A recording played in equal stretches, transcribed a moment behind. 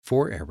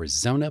For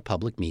Arizona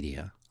Public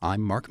Media, I'm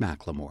Mark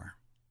McLemore,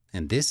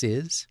 and this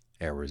is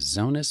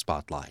Arizona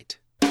Spotlight.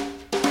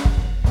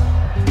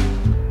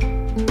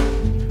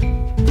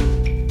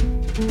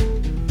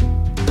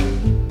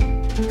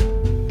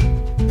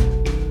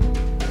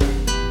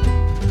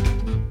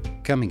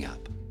 Coming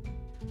up,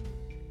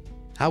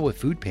 how a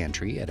food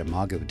pantry at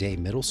Imago Dei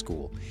Middle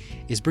School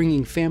is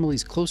bringing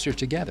families closer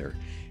together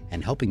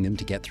and helping them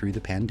to get through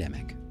the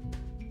pandemic.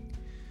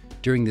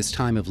 During this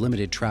time of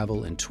limited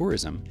travel and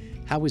tourism,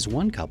 how is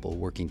one couple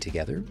working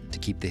together to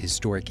keep the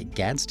historic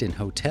Gadsden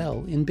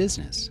Hotel in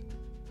business?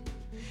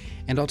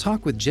 And I'll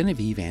talk with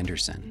Genevieve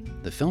Anderson,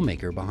 the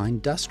filmmaker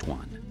behind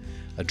DUSTWUN,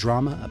 a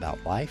drama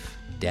about life,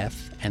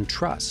 death, and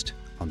trust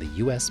on the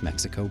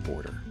U.S.-Mexico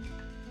border.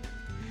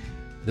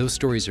 Those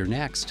stories are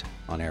next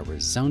on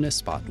Arizona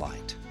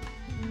Spotlight.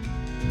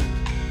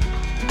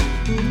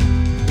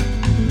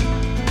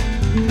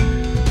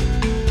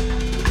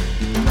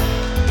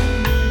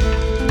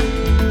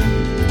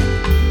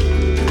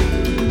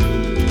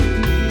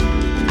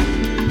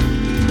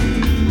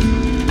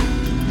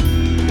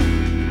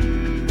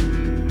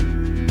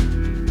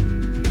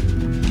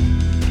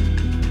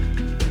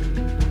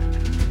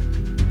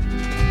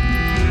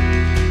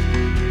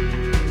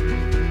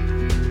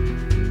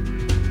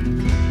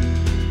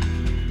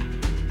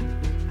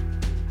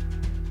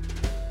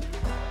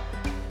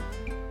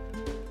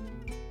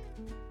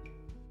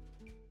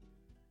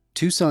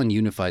 Tucson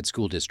Unified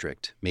School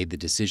District made the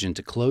decision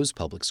to close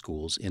public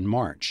schools in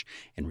March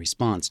in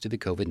response to the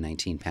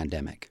COVID-19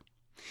 pandemic.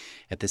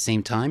 At the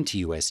same time,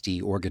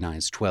 TUSD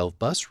organized 12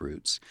 bus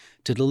routes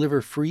to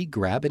deliver free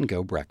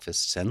grab-and-go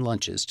breakfasts and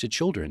lunches to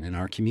children in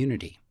our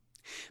community.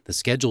 The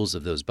schedules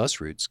of those bus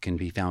routes can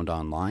be found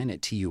online at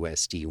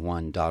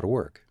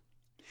TUSD1.org.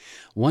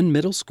 One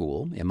middle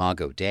school,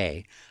 Imago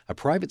Dei, a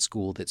private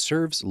school that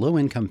serves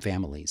low-income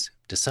families,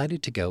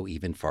 decided to go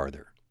even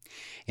farther.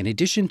 In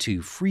addition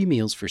to free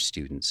meals for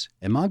students,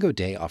 Imago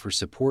Dei offers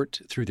support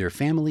through their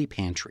Family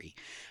Pantry,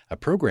 a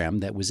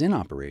program that was in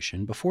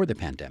operation before the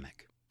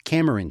pandemic.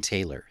 Cameron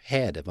Taylor,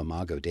 head of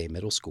Imago Dei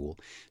Middle School,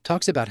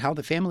 talks about how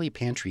the Family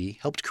Pantry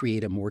helped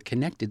create a more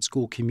connected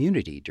school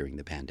community during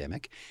the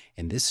pandemic,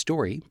 in this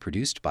story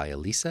produced by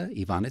Elisa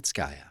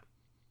Ivanitskaya.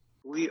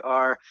 We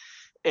are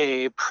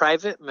a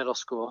private middle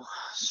school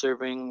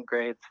serving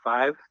grades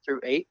 5 through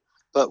 8,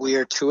 but we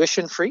are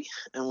tuition free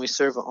and we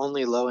serve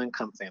only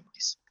low-income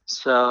families.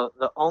 So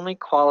the only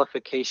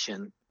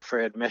qualification for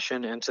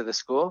admission into the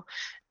school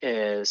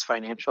is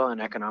financial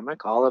and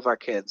economic. All of our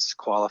kids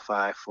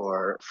qualify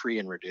for free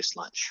and reduced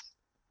lunch.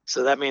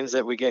 So that means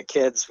that we get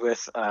kids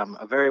with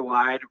a very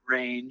wide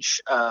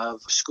range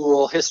of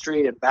school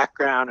history and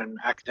background and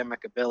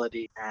academic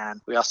ability.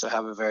 And we also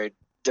have a very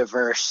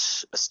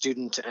diverse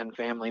student and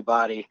family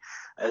body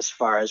as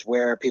far as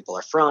where people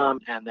are from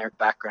and their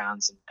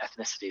backgrounds and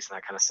ethnicities and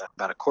that kind of stuff.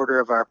 About a quarter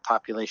of our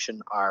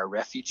population are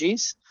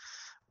refugees,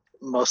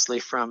 mostly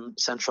from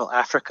Central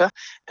Africa,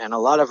 and a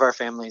lot of our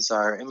families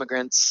are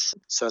immigrants,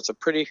 so it's a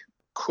pretty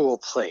cool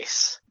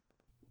place.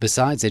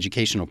 Besides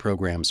educational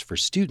programs for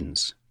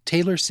students,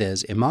 Taylor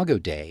says Imago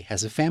Dei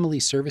has a family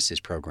services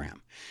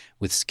program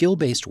with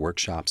skill-based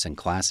workshops and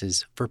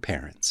classes for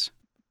parents.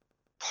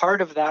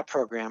 Part of that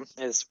program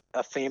is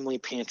a family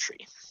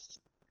pantry,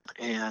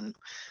 and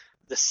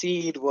the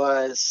seed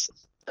was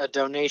a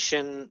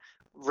donation.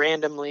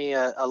 Randomly,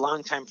 a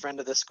longtime friend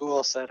of the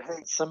school said,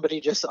 "Hey, somebody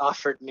just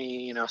offered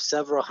me,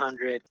 several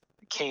hundred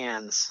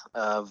cans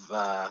of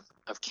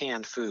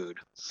canned food,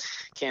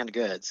 canned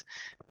goods.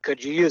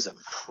 Could you use them?"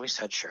 We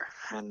said, "Sure,"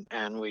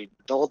 and we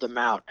doled them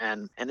out,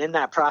 and in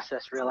that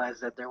process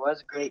realized that there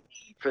was great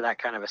need for that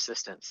kind of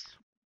assistance.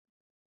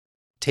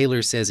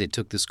 Taylor says it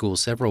took the school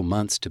several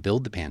months to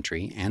build the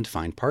pantry and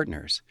find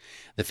partners.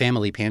 The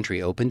Family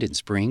Pantry opened in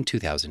spring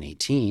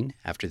 2018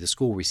 after the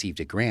school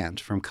received a grant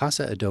from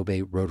Casa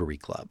Adobe Rotary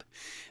Club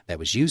that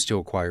was used to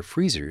acquire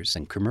freezers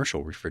and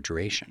commercial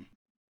refrigeration.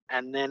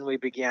 And then we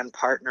began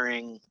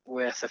partnering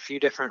with a few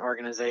different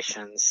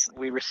organizations.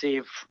 We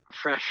receive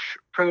fresh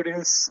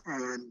produce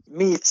and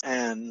meats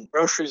and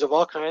groceries of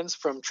all kinds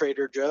from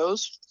Trader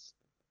Joe's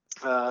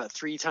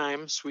 3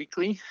 times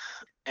weekly.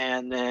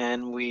 And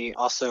then we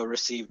also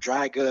receive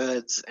dry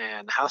goods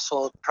and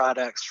household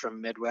products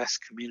from Midwest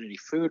Community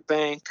Food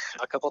Bank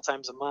a couple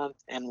times a month.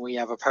 And we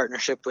have a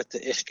partnership with the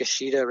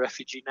Ishkashida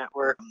Refugee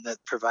Network that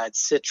provides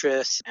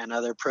citrus and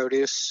other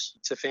produce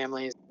to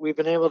families. We've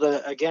been able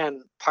to,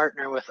 again,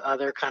 partner with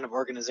other kind of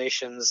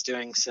organizations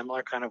doing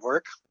similar kind of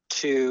work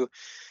to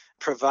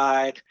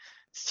provide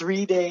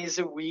 3 days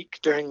a week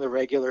during the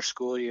regular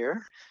school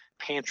year,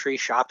 pantry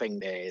shopping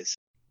days.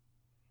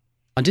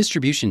 On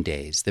distribution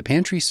days, the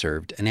pantry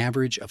served an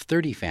average of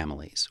 30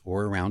 families,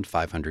 or around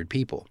 500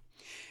 people.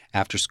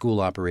 After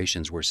school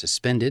operations were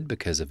suspended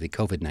because of the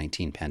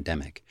COVID-19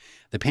 pandemic,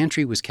 the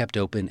pantry was kept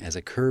open as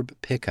a curb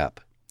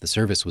pickup. The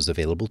service was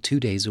available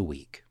 2 days a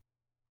week.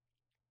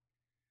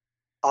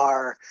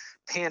 Our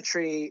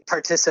pantry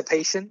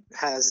participation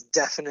has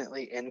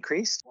definitely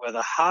increased, with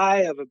a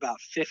high of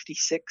about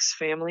 56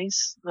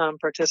 families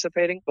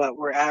participating, but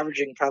we're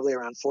averaging probably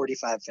around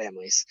 45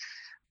 families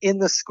In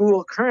the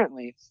school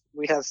currently,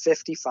 we have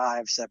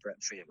 55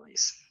 separate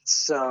families.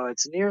 So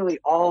it's nearly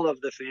all of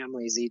the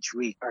families each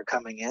week are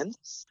coming in.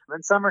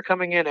 And some are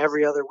coming in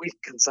every other week,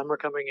 and some are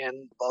coming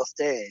in both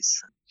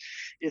days.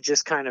 It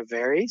just kind of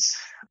varies.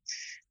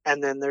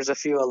 And then there's a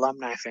few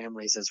alumni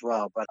families as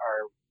well, but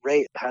our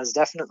rate has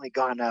definitely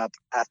gone up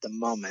at the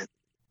moment.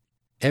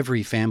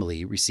 Every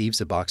family receives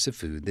a box of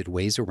food that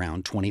weighs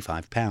around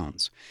 25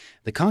 pounds.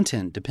 The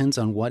content depends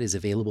on what is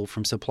available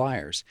from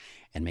suppliers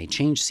and may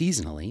change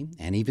seasonally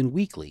and even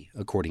weekly,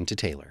 according to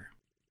Taylor.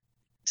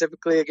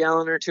 Typically a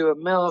gallon or two of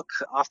milk,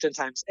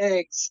 oftentimes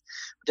eggs,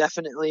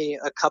 definitely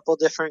a couple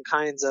different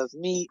kinds of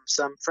meat,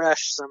 some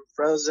fresh, some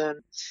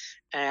frozen.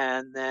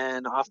 And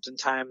then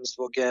oftentimes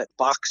we'll get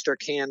boxed or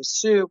canned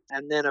soup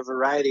and then a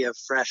variety of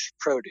fresh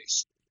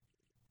produce.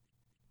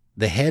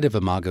 The head of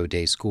Imago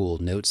Dei School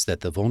notes that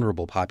the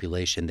vulnerable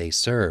population they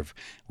serve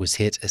was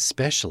hit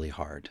especially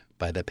hard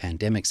by the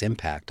pandemic's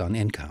impact on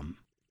income.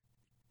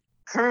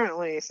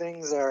 Currently,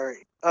 things are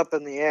up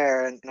in the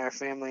air, and our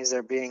families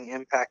are being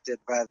impacted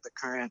by the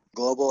current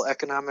global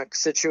economic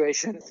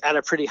situation at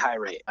a pretty high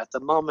rate. At the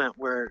moment,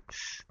 we're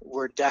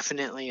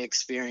definitely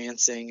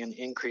experiencing an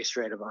increased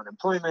rate of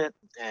unemployment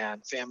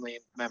and family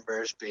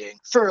members being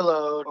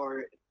furloughed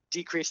or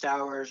decreased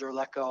hours or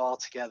let go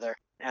altogether.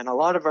 And a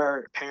lot of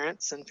our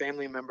parents and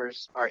family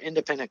members are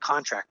independent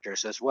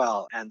contractors as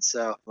well. And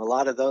so a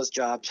lot of those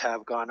jobs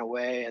have gone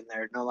away and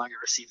they're no longer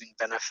receiving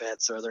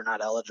benefits or they're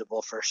not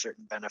eligible for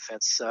certain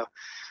benefits.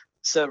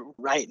 So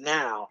right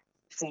now,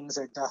 things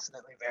are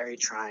definitely very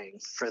trying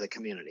for the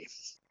community.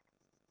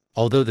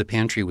 Although the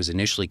pantry was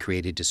initially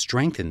created to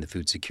strengthen the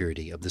food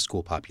security of the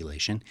school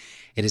population,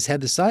 it has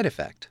had the side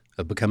effect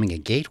of becoming a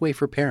gateway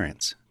for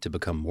parents to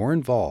become more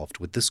involved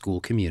with the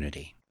school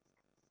community.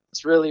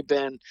 It's really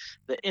been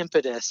the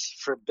impetus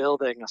for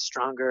building a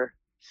stronger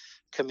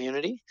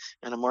community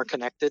and a more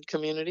connected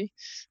community.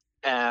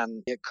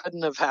 And it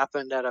couldn't have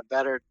happened at a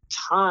better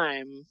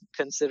time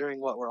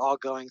considering what we're all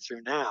going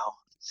through now.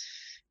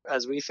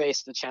 As we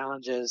face the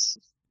challenges,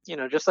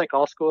 just like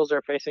all schools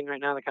are facing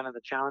right now,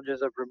 the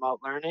challenges of remote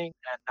learning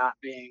and not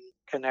being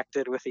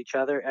connected with each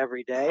other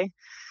every day.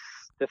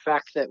 The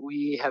fact that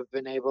we have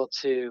been able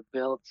to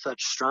build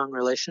such strong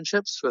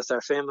relationships with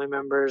our family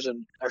members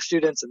and our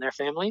students and their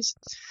families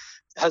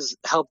has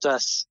helped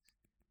us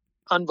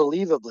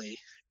unbelievably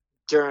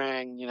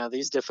during,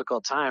 these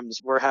difficult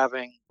times. We're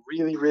having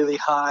really, really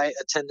high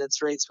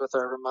attendance rates with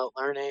our remote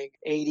learning.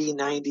 80,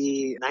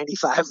 90,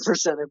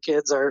 95% of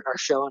kids are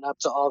showing up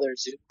to all their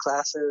Zoom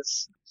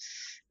classes.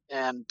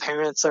 And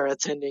parents are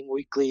attending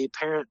weekly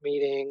parent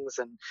meetings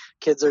and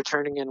kids are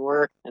turning in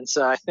work. And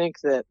so I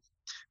think that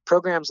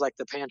programs like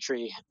the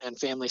pantry and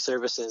family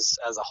services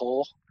as a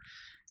whole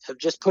have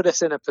just put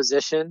us in a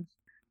position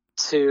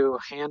to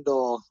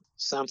handle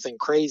something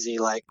crazy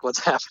like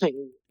what's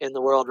happening in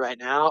the world right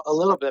now a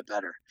little bit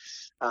better.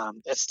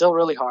 It's still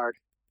really hard.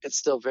 It's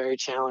still very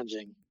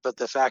challenging. But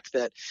the fact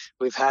that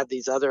we've had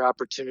these other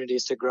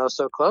opportunities to grow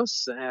so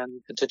close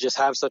and to just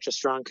have such a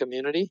strong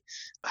community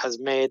has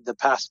made the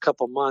past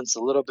couple months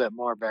a little bit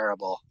more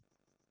bearable.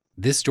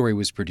 This story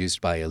was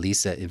produced by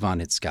Elisa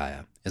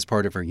Ivanitskaya as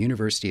part of her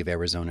University of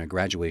Arizona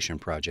graduation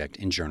project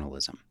in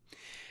journalism.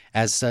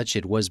 As such,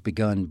 it was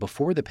begun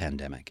before the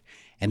pandemic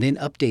and then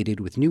updated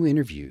with new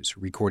interviews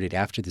recorded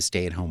after the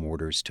stay-at-home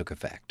orders took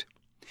effect.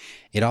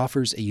 It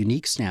offers a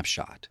unique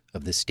snapshot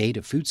of the state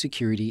of food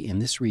security in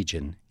this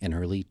region in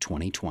early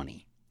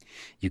 2020.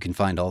 You can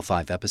find all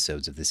 5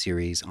 episodes of the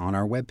series on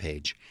our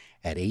webpage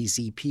at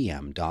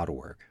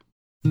azpm.org.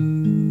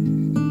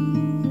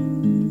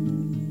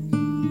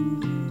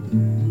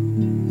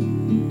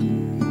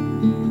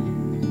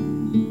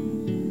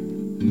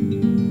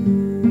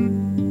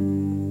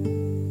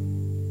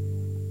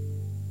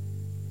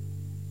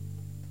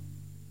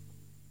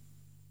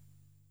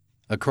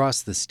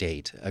 Across the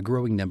state, a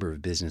growing number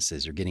of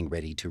businesses are getting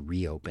ready to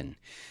reopen.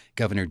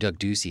 Governor Doug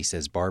Ducey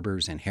says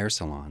barbers and hair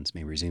salons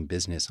may resume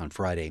business on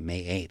Friday,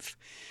 May 8th,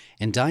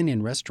 and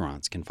dine-in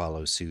restaurants can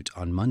follow suit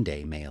on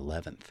Monday, May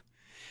 11th.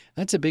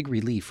 That's a big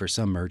relief for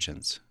some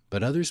merchants,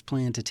 but others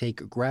plan to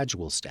take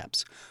gradual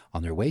steps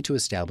on their way to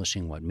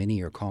establishing what many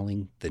are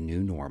calling the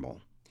new normal.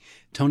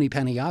 Tony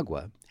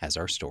Paniagua has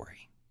our story.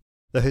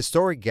 The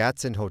historic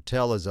Gadsden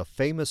Hotel is a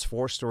famous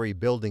 4-story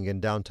building in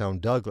downtown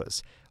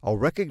Douglas, a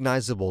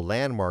recognizable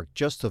landmark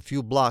just a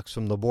few blocks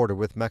from the border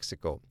with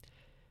Mexico.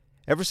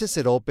 Ever since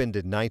it opened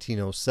in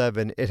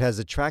 1907, it has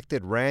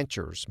attracted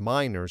ranchers,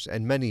 miners,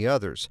 and many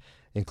others,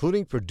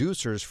 including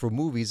producers for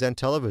movies and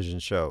television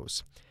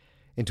shows.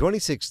 In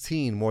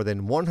 2016, more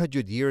than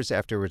 100 years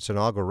after its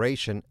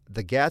inauguration,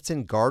 the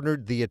Gadsden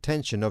garnered the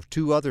attention of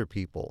 2 other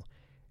people.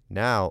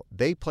 Now,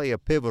 they play a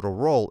pivotal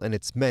role in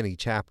its many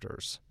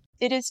chapters.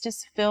 It is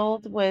just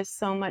filled with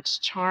so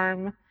much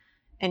charm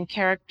and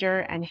character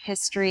and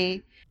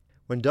history.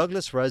 When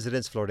Douglas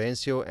residents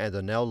Florencio and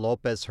Donel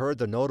Lopez heard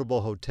the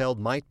notable hotel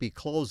might be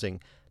closing,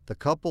 the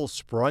couple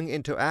sprung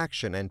into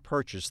action and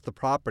purchased the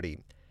property.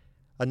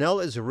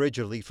 Anel is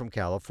originally from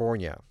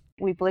California.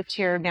 We've lived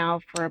here now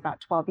for about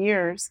 12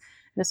 years,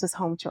 This was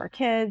home to our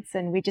kids,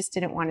 and we just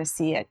didn't want to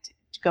see it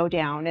go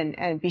down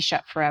and be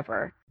shut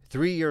forever.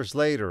 3 years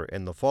later,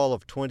 in the fall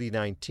of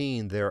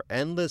 2019, their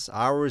endless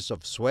hours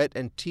of sweat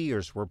and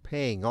tears were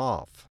paying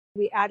off.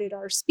 We added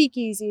our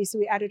speakeasy, so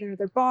we added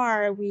another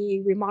bar,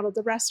 we remodeled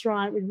the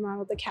restaurant, we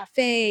remodeled the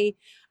cafe,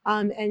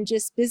 and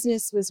just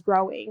business was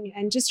growing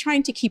and just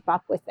trying to keep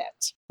up with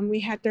it.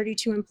 We had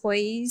 32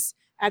 employees.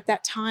 At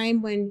that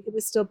time, when it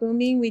was still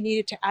booming, we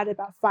needed to add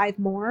about 5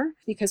 more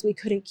because we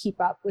couldn't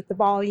keep up with the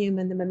volume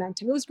and the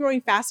momentum. It was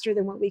growing faster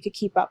than what we could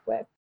keep up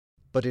with.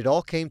 But it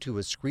all came to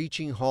a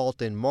screeching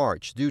halt in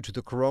March due to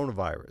the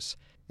coronavirus.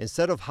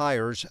 Instead of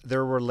hires,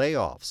 there were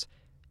layoffs.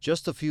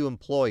 Just a few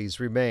employees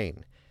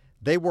remain.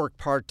 They work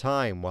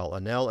part-time while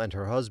Anel and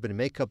her husband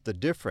make up the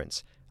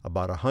difference,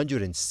 about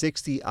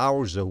 160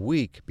 hours a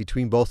week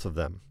between both of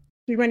them.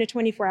 We run a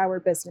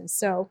 24-hour business,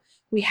 so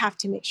we have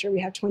to make sure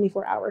we have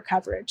 24-hour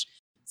coverage.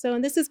 So,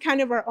 and this is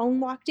kind of our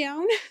own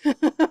lockdown.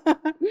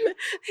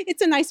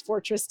 It's a nice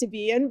fortress to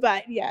be in,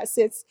 but yes,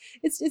 it's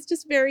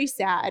just very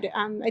sad.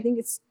 I think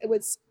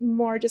what's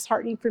more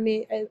disheartening for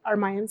me are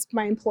my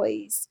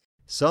employees.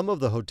 Some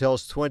of the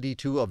hotel's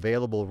 22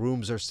 available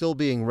rooms are still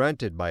being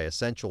rented by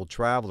essential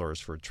travelers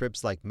for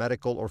trips like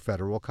medical or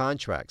federal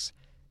contracts.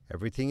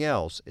 Everything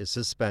else is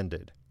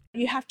suspended.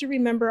 You have to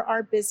remember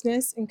our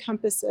business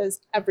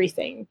encompasses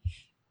everything: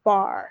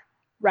 bar,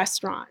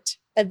 restaurant,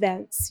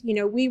 events.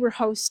 We were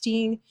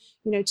hosting,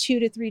 2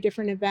 to 3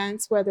 different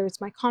events, whether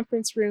it's my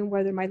conference room,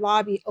 whether my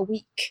lobby, a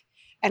week,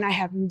 and I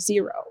have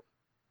 0.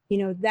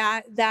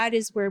 That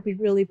is where we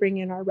really bring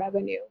in our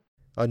revenue.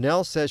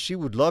 Anel says she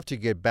would love to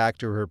get back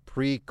to her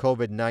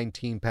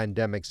pre-COVID-19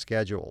 pandemic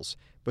schedules,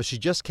 but she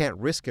just can't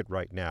risk it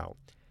right now.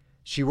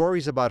 She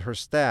worries about her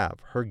staff,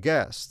 her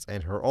guests,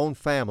 and her own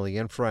family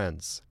and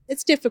friends.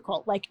 It's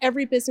difficult, like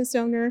every business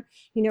owner,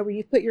 where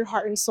you put your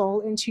heart and soul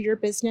into your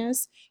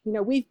business.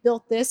 We've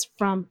built this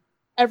from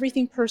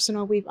everything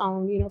personal we've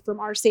owned, from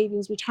our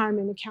savings,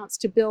 retirement accounts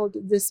to build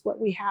this, what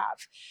we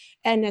have.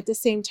 And at the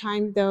same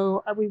time,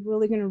 though, are we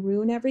really going to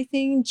ruin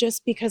everything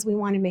just because we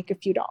want to make a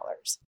few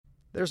dollars?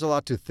 There's a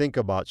lot to think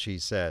about, she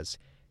says.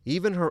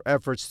 Even her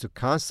efforts to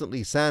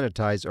constantly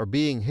sanitize are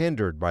being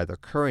hindered by the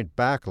current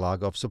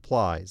backlog of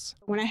supplies.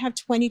 When I have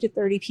 20 to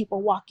 30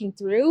 people walking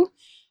through,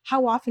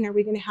 how often are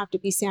we going to have to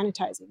be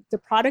sanitizing? The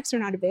products are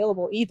not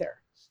available either.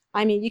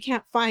 You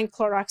can't find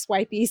Clorox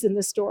wipes in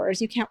the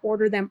stores. You can't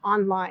order them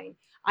online.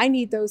 I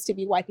need those to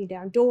be wiping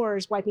down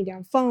doors, wiping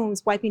down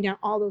phones, wiping down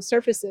all those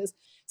surfaces.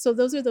 So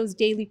those are those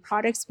daily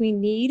products we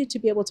need to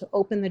be able to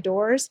open the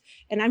doors.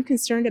 And I'm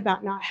concerned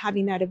about not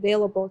having that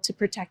available to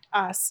protect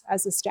us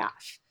as a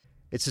staff.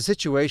 It's a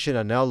situation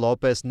Anel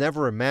Lopez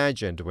never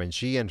imagined when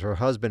she and her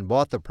husband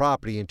bought the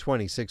property in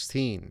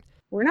 2016.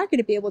 We're not going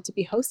to be able to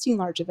be hosting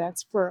large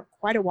events for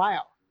quite a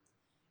while.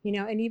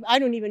 And I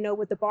don't even know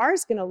what the bar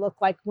is going to look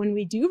like when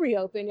we do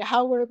reopen.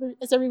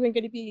 Is everyone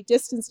going to be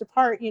distanced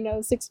apart,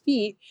 6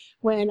 feet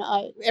when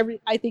I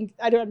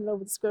don't know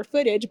the square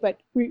footage,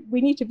 but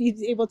we need to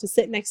be able to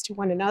sit next to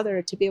one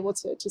another to be able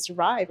to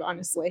survive,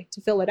 honestly,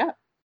 to fill it up.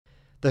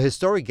 The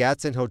historic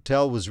Gadsden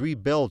Hotel was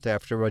rebuilt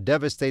after a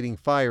devastating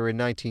fire in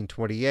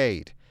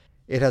 1928.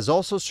 It has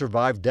also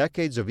survived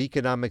decades of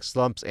economic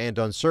slumps and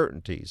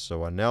uncertainty, so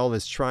Anel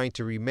is trying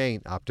to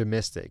remain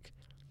optimistic.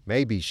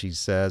 Maybe, she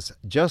says,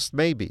 just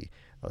maybe,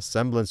 a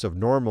semblance of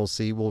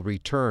normalcy will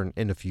return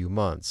in a few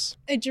months.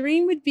 A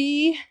dream would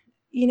be,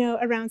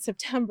 around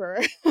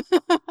September,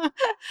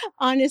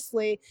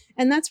 honestly.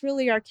 And that's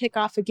really our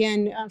kickoff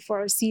again for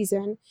our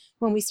season,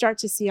 when we start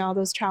to see all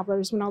those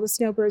travelers, when all the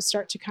snowbirds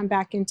start to come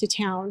back into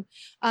town.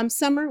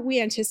 Summer,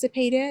 we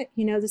anticipate it.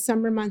 The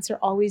summer months are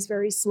always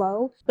very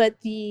slow,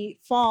 but the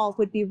fall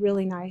would be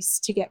really nice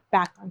to get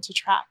back onto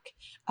track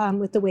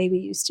with the way we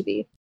used to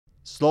be.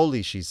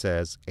 Slowly, she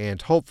says,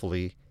 and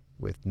hopefully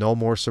with no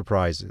more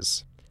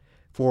surprises.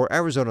 For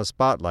Arizona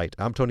Spotlight,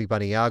 I'm Tony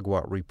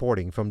Paniagua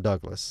reporting from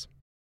Douglas.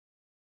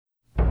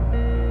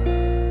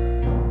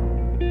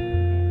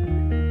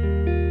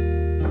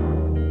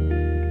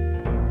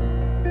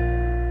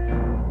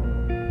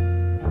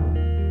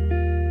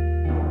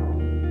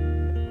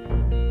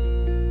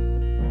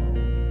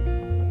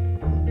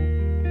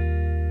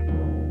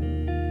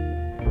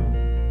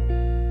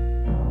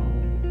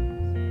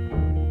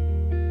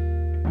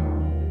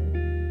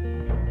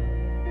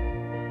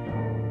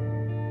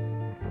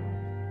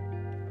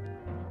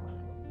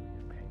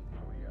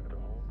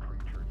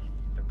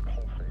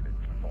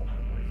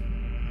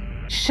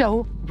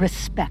 Show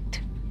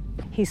respect.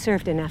 He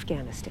served in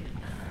Afghanistan.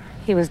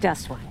 He was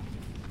DUSTWUN.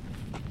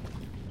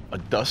 A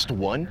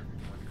DUSTWUN?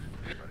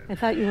 I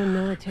thought you were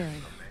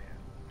military.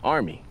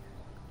 Army.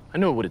 I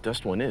know what a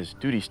DUSTWUN is.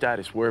 Duty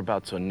status,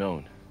 whereabouts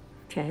unknown.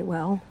 Okay,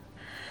 well,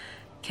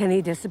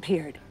 Kenny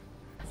disappeared.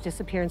 His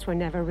disappearance were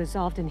never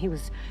resolved, and he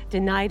was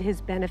denied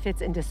his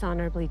benefits and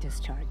dishonorably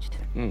discharged.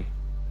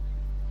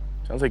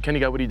 Sounds like Kenny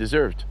got what he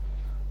deserved.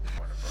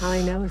 All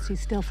I know is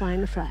he's still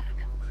flying the flag.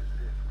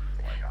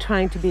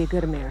 Trying to be a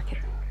good American.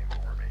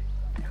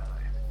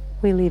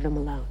 We leave him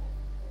alone.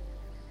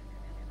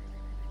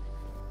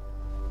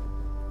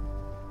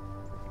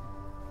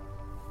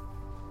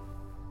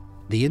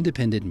 The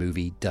independent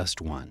movie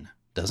DUSTWUN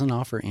doesn't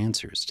offer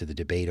answers to the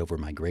debate over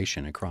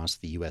migration across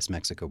the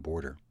U.S.-Mexico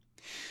border.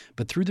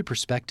 But through the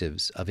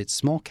perspectives of its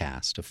small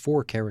cast of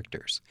 4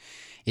 characters,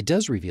 it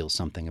does reveal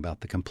something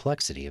about the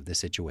complexity of the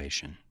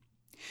situation.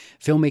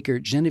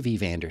 Filmmaker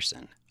Genevieve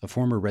Anderson, a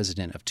former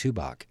resident of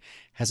Tubac,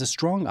 has a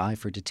strong eye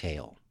for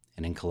detail,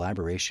 and in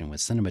collaboration with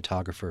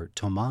cinematographer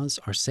Tomás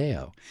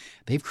Arceo,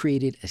 they've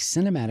created a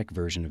cinematic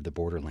version of the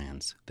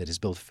borderlands that is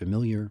both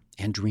familiar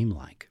and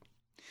dreamlike.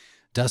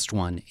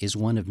 DUSTWUN is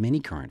one of many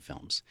current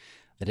films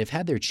that have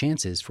had their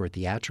chances for a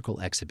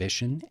theatrical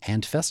exhibition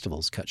and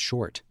festivals cut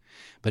short,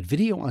 but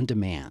video on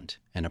demand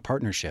and a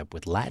partnership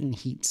with Latin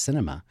Heat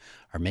Cinema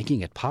are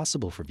making it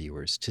possible for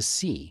viewers to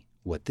see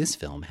what this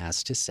film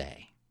has to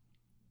say.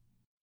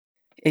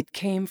 It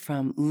came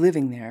from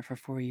living there for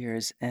 4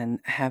 years and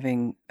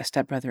having a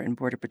stepbrother in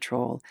Border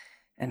Patrol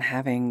and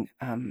having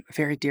a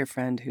very dear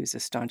friend who's a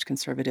staunch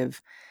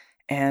conservative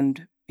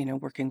and,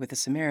 working with the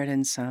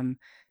Samaritans,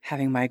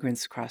 having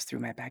migrants cross through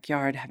my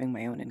backyard, having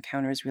my own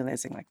encounters,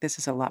 realizing like this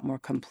is a lot more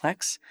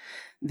complex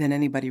than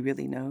anybody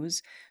really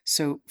knows.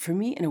 So for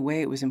me, in a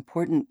way, it was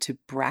important to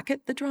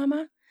bracket the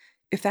drama,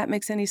 if that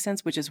makes any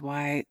sense, which is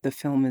why the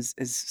film is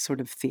sort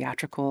of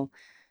theatrical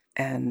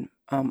and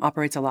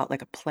operates a lot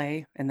like a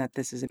play, and that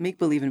this is a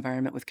make-believe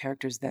environment with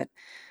characters that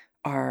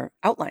are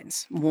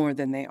outlines more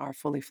than they are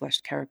fully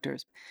fleshed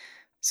characters.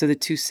 So the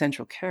 2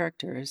 central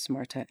characters,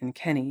 Marta and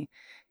Kenny,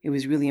 it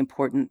was really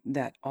important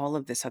that all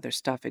of this other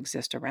stuff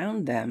exist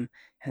around them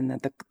and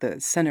that the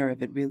center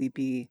of it really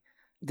be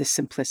the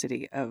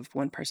simplicity of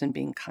one person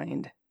being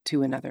kind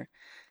to another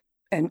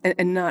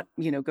and not,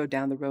 go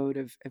down the road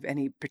of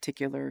any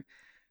particular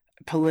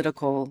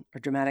political or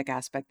dramatic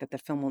aspect that the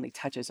film only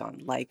touches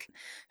on, like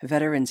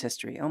veterans'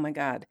 history. Oh my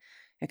God,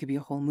 it could be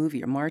a whole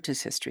movie. Or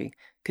Marta's history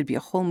could be a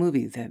whole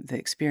movie, the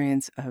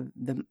experience of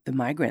the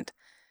migrant.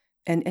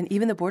 And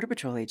even the Border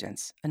Patrol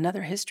agents,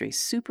 another history,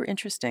 super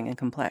interesting and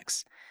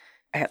complex.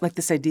 I like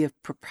this idea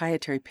of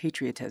proprietary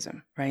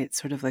patriotism, right?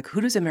 Sort of like,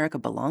 who does America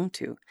belong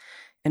to?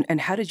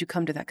 And how did you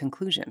come to that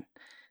conclusion?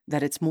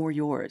 That it's more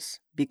yours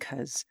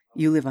because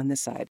you live on this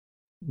side.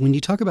 When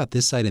you talk about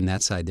this side and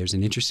that side, there's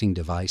an interesting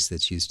device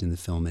that's used in the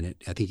film, and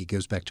I think it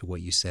goes back to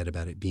what you said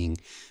about it being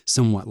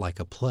somewhat like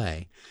a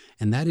play,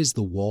 and that is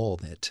the wall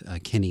that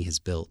Kenny has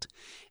built.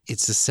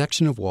 It's a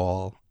section of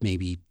wall,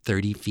 maybe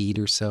 30 feet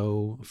or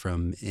so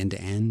from end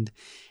to end,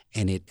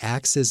 and it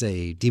acts as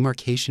a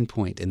demarcation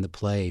point in the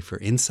play for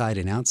inside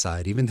and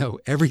outside, even though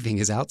everything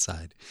is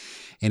outside.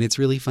 And it's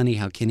really funny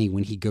how Kenny,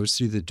 when he goes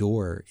through the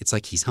door, it's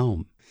like he's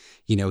home.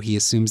 He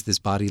assumes this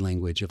body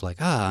language of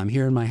like, I'm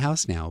here in my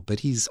house now.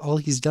 But all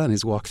he's done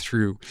is walk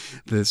through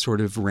the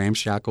sort of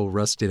ramshackle,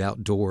 rusted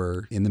out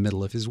door in the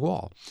middle of his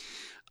wall.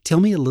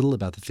 Tell me a little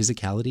about the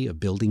physicality of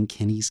building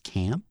Kenny's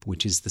camp,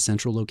 which is the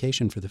central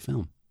location for the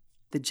film.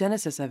 The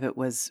genesis of it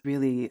was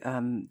really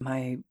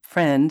my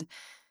friend,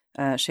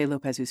 Shea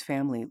Lopez, whose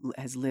family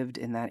has lived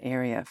in that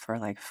area for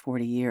like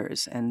 40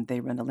 years, and they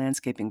run a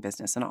landscaping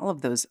business. And all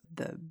of those,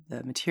 the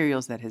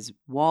materials that his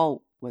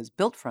wall was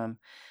built from,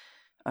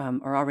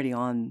 are already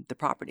on the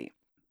property.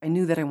 I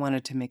knew that I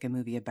wanted to make a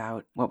movie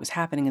about what was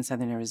happening in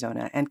Southern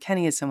Arizona. And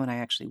Kenny is someone I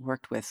actually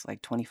worked with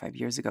like 25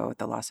 years ago at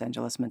the Los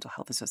Angeles Mental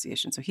Health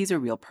Association. So he's a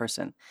real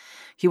person.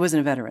 He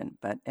wasn't a veteran,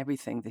 but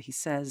everything that he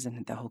says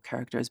and the whole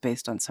character is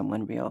based on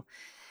someone real.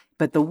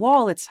 But the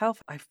wall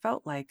itself, I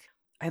felt like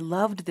I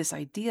loved this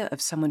idea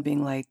of someone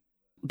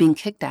being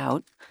kicked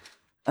out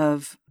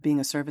of being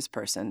a service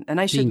person. And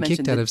I should mention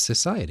kicked out of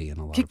society in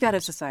a lot kicked of out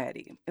of ways.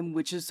 society, and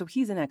which is, so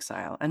he's in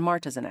exile and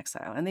Marta's in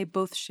exile, and they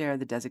both share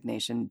the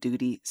designation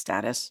duty,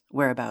 status,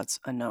 whereabouts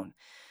unknown.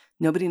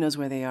 Nobody knows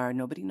where they are.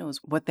 Nobody knows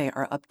what they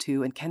are up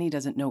to. And Kenny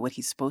doesn't know what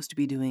he's supposed to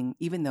be doing,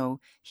 even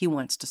though he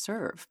wants to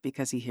serve,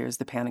 because he hears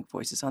the panic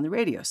voices on the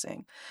radio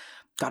saying,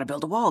 gotta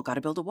build a wall, gotta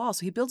build a wall.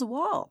 So he builds a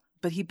wall,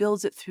 but he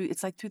builds it through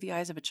the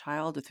eyes of a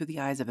child or through the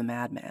eyes of a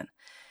madman.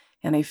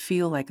 And I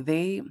feel like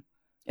they,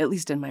 at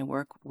least in my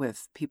work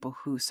with people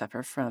who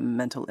suffer from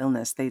mental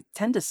illness, they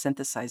tend to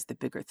synthesize the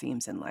bigger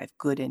themes in life,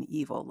 good and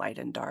evil, light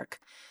and dark,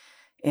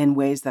 in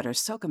ways that are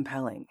so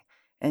compelling.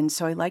 And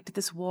so I liked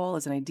this wall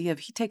as an idea of,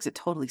 he takes it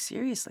totally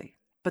seriously,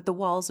 but the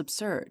wall's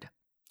absurd.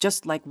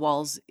 Just like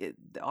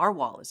our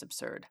wall is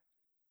absurd.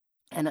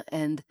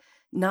 And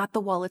not the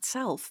wall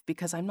itself,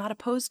 because I'm not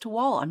opposed to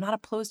wall. I'm not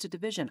opposed to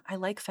division. I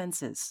like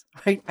fences,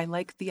 right? I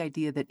like the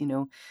idea that,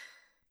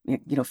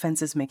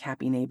 fences make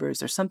happy neighbors.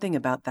 There's something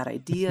about that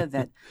idea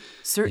that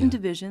certain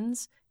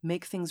divisions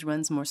make things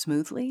run more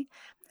smoothly.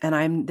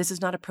 And this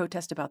is not a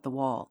protest about the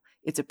wall.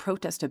 It's a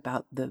protest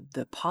about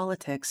the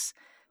politics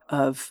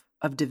of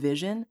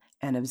division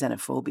and of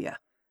xenophobia.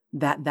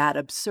 That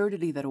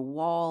absurdity that a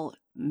wall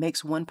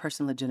makes one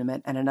person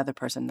legitimate and another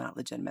person not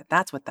legitimate.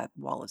 That's what that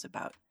wall is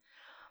about.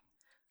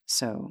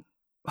 So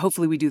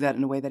hopefully we do that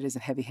in a way that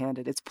isn't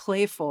heavy-handed. It's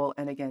playful,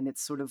 and again,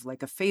 it's sort of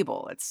like a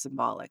fable. It's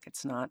symbolic.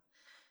 It's not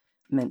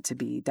meant to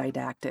be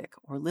didactic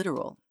or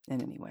literal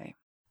in any way.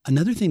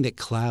 Another thing that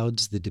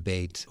clouds the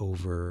debate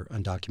over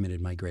undocumented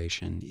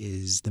migration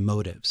is the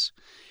motives.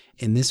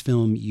 In this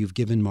film, you've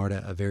given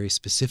Marta a very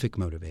specific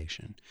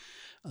motivation,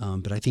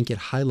 but I think it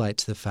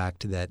highlights the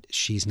fact that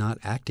she's not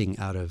acting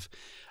out of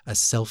a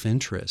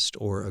self-interest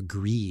or a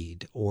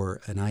greed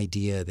or an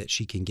idea that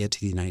she can get to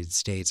the United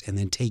States and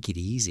then take it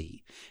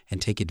easy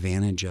and take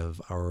advantage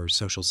of our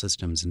social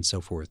systems and so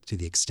forth to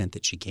the extent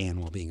that she can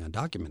while being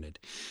undocumented.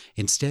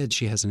 Instead,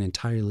 she has an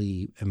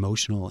entirely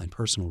emotional and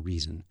personal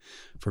reason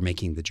for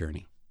making the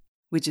journey.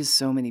 Which is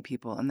so many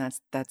people, and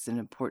that's an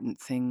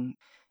important thing.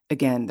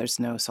 Again, there's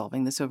no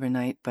solving this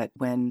overnight, but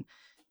when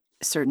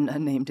certain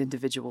unnamed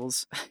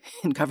individuals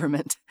in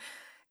government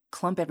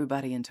clump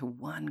everybody into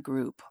one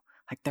group,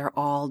 like they're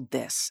all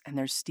this, and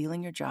they're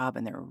stealing your job,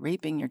 and they're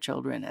raping your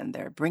children, and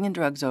they're bringing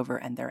drugs over,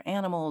 and they're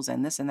animals,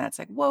 and this and that. It's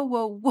like, whoa,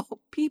 whoa, whoa,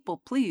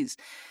 people, please.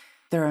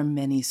 There are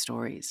many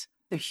stories.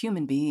 They're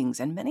human beings,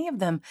 and many of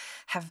them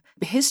have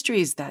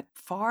histories that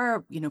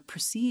far,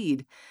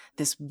 precede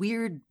this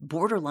weird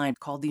borderline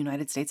called the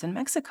United States and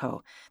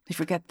Mexico. We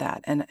forget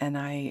that. And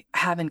I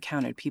have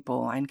encountered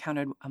people. I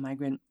encountered a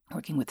migrant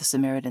working with the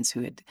Samaritans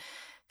who had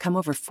come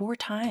over 4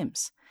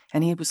 times,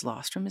 and he was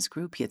lost from his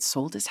group. He had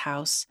sold his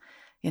house,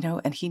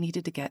 and he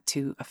needed to get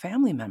to a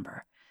family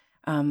member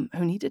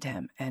who needed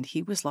him, and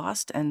he was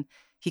lost, and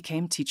he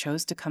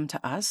chose to come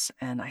to us,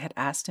 and I had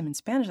asked him in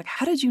Spanish, like,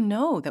 how did you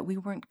know that we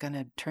weren't going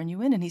to turn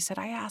you in? And he said,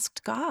 I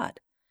asked God.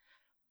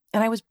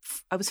 And I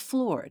was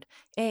floored,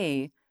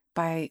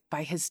 by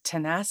his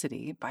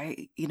tenacity,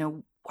 by,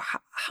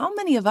 how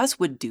many of us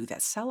would do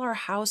that, sell our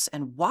house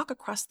and walk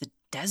across the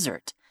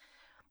desert?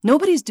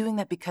 Nobody's doing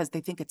that because they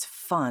think it's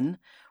fun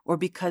or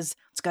because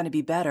it's going to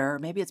be better, or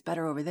maybe it's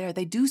better over there.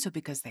 They do so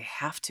because they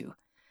have to.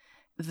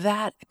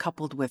 That,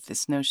 coupled with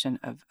this notion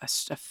of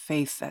a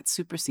faith that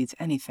supersedes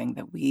anything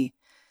that we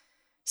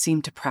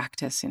seem to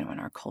practice, in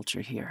our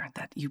culture here,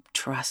 that you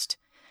trust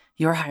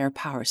your higher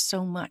power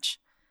so much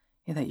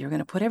that you're going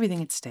to put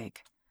everything at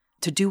stake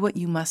to do what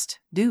you must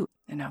do,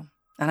 And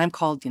I'm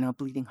called,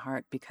 bleeding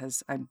heart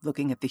because I'm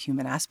looking at the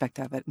human aspect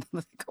of it.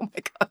 Like, oh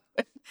my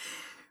God.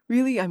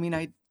 Really? I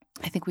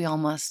think we all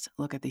must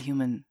look at the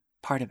human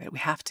part of it. We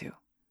have to.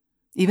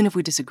 Even if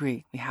we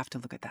disagree, we have to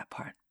look at that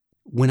part.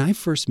 When I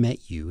first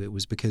met you, it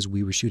was because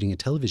we were shooting a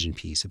television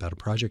piece about a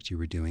project you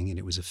were doing, and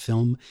it was a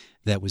film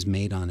that was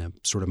made on a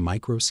sort of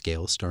micro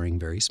scale starring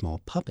very small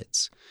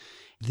puppets.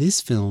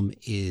 This film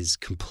is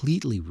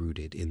completely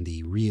rooted in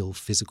the real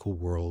physical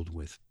world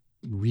with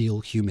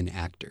real human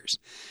actors.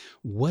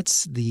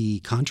 What's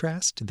the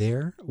contrast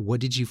there?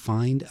 What did you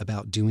find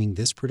about doing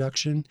this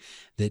production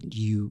that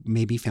you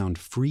maybe found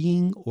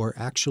freeing or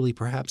actually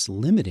perhaps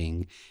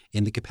limiting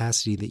in the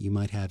capacity that you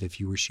might have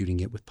if you were shooting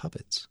it with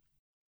puppets?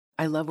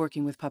 I love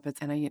working with puppets,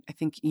 and I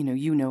think,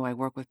 I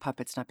work with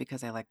puppets not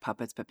because I like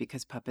puppets, but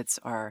because puppets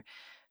are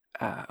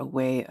a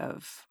way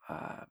of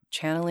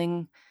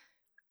channeling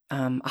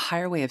a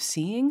higher way of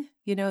seeing.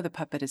 The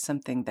puppet is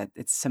something that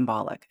it's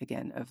symbolic,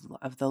 again,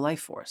 of the life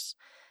force.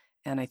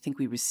 And I think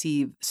we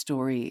receive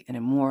story in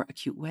a more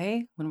acute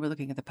way when we're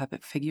looking at the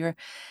puppet figure.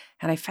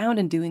 And I found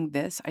in doing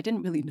this, I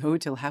didn't really know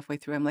till halfway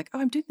through. I'm like,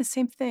 oh, I'm doing the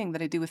same thing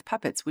that I do with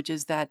puppets, which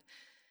is that,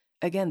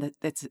 again,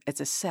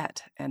 it's a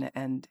set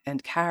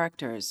and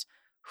characters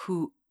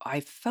who I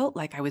felt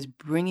like I was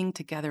bringing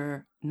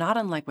together, not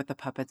unlike with the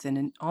puppets,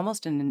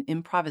 almost in an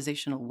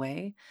improvisational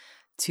way,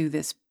 to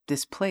this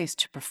place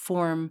to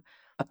perform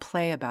a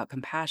play about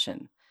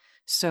compassion.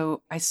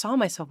 So I saw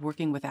myself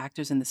working with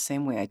actors in the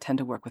same way I tend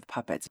to work with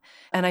puppets.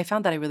 And I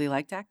found that I really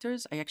liked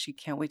actors. I actually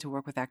can't wait to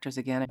work with actors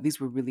again. These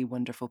were really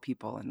wonderful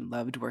people and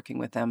loved working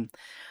with them.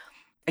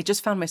 I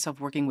just found myself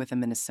working with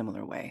them in a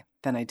similar way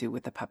than I do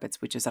with the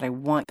puppets, which is that I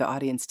want the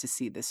audience to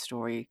see this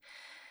story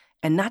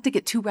and not to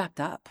get too wrapped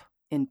up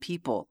in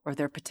people or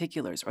their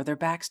particulars or their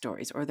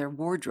backstories or their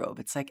wardrobe.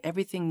 It's like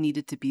everything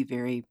needed to be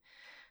very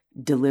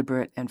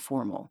deliberate and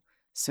formal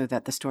so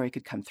that the story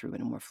could come through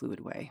in a more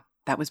fluid way.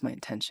 That was my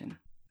intention.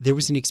 There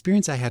was an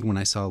experience I had when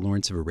I saw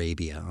Lawrence of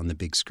Arabia on the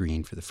big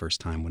screen for the first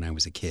time when I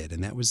was a kid,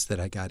 and that was that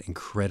I got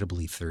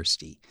incredibly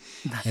thirsty.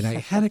 And I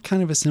had a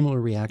kind of a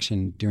similar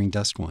reaction during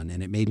DUSTWUN,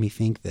 and it made me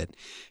think that,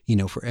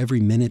 for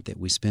every minute that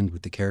we spend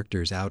with the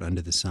characters out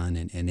under the sun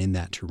and in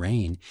that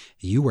terrain,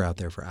 you were out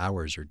there for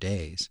hours or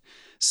days.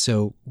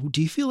 So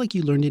do you feel like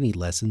you learned any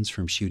lessons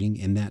from shooting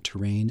in that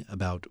terrain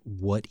about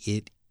what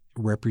it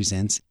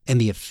represents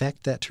and the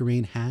effect that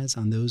terrain has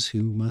on those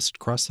who must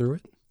cross through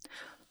it?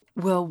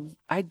 Well,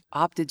 I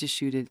opted to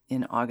shoot it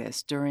in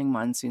August during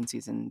monsoon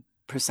season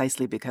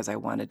precisely because I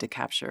wanted to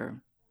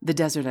capture the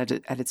desert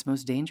at its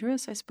most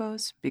dangerous, I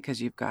suppose,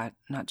 because you've got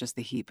not just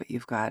the heat, but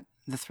you've got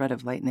the threat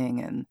of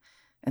lightning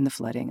and the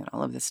flooding and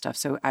all of this stuff.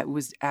 So it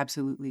was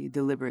absolutely a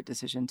deliberate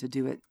decision to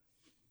do it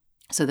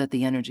so that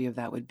the energy of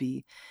that would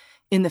be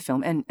in the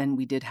film. And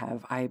we did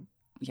have,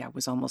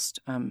 was almost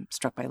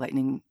struck by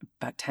lightning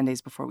about 10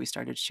 days before we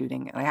started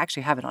shooting. And I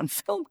actually have it on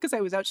film because I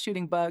was out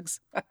shooting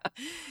bugs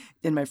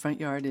in my front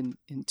yard in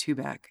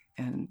Tubac.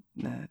 And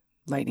the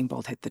lightning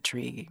bolt hit the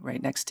tree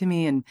right next to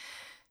me. And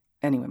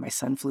anyway, my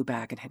son flew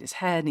back and hit his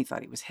head and he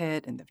thought he was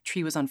hit and the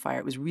tree was on fire.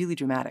 It was really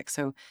dramatic.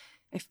 So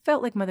I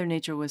felt like Mother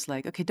Nature was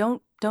like, okay,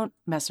 don't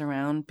mess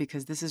around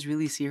because this is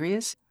really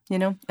serious,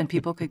 and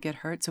people could get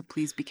hurt. So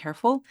please be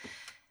careful.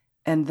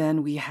 And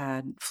then we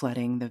had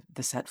flooding.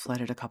 The set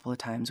flooded a couple of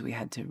times. We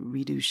had to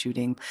redo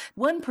shooting.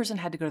 One person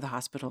had to go to the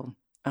hospital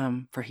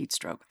for heat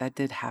stroke. That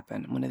did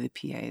happen. One of the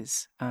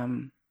PAs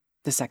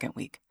the second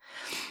week.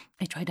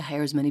 I tried to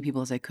hire as many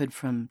people as I could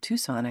from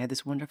Tucson. I had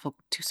this wonderful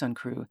Tucson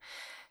crew.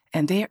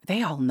 And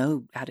they all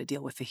know how to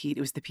deal with the heat.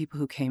 It was the people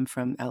who came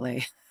from LA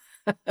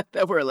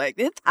that were like,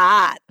 it's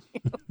hot.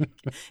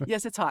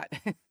 Yes, it's hot.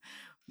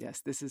 Yes,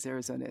 this is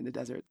Arizona in the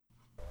desert.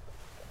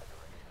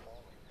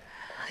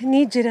 I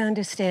need you to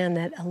understand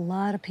that a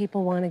lot of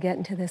people want to get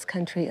into this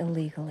country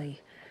illegally.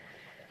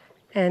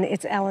 And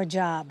it's our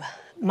job,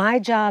 my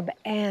job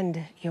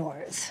and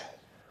yours,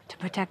 to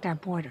protect our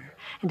border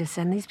and to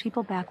send these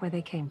people back where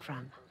they came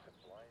from.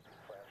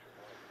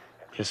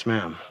 Yes,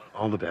 ma'am.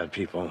 All the bad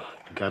people.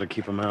 You gotta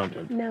keep them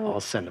out. No. I'll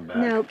send them back.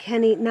 No,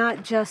 Kenny,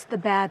 not just the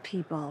bad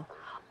people.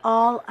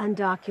 All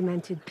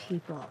undocumented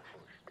people.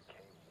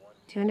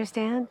 Do you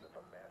understand?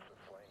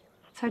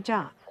 It's our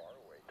job.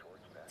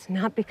 It's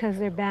not because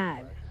they're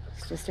bad.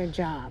 It's just our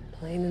job,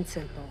 plain and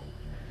simple.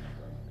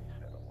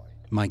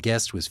 My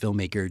guest was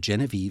filmmaker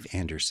Genevieve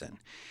Anderson,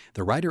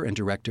 the writer and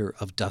director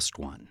of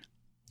DUSTWUN.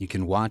 You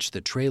can watch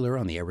the trailer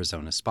on the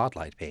Arizona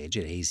Spotlight page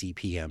at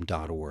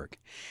azpm.org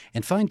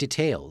and find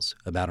details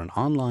about an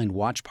online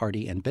watch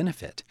party and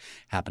benefit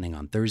happening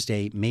on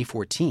Thursday, May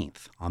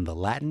 14th on the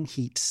Latin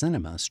Heat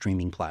Cinema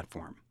streaming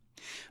platform.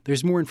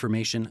 There's more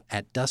information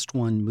at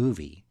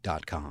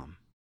DUSTWUNmovie.com.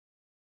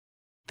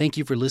 Thank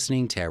you for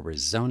listening to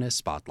Arizona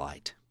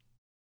Spotlight.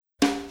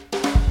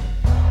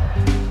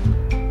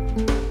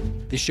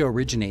 This show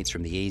originates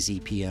from the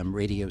AZPM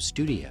radio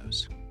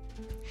studios.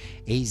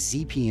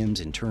 AZPM's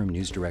interim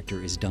news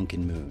director is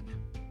Duncan Moon.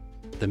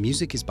 The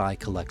music is by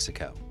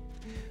Calexico.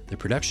 The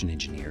production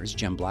engineer is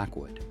Jim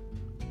Blackwood.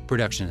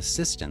 Production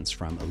assistance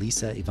from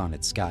Elisa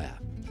Ivanitskaya.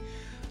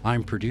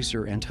 I'm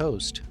producer and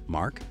host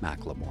Mark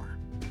McLemore.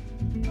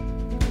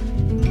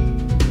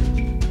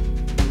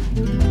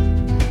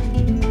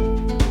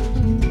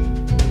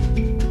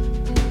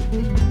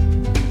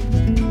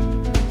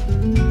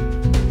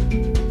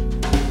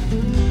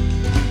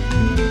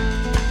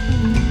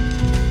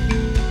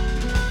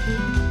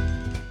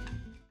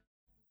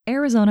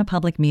 Arizona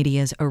Public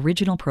Media's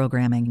original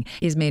programming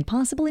is made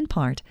possible in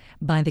part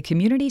by the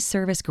Community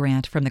Service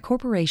Grant from the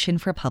Corporation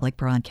for Public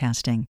Broadcasting.